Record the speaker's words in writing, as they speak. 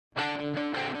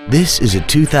This is a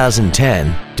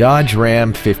 2010 Dodge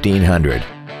Ram 1500.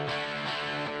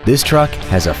 This truck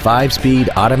has a 5-speed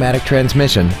automatic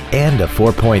transmission and a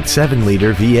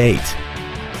 4.7-liter V8.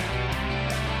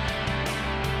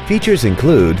 Features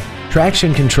include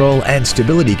traction control and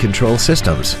stability control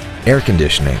systems, air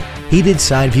conditioning, heated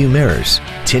side view mirrors,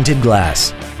 tinted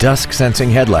glass, dusk sensing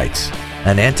headlights,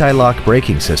 an anti-lock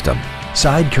braking system,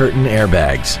 side curtain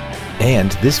airbags,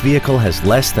 and this vehicle has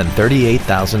less than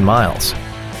 38,000 miles.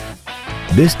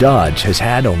 This Dodge has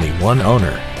had only one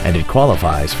owner and it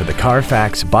qualifies for the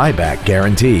Carfax buyback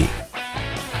guarantee.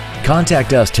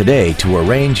 Contact us today to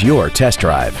arrange your test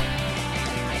drive.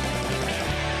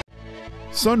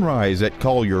 Sunrise at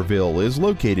Collierville is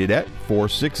located at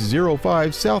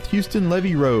 4605 South Houston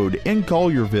Levee Road in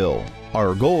Collierville.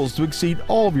 Our goal is to exceed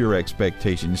all of your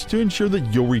expectations to ensure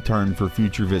that you'll return for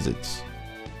future visits.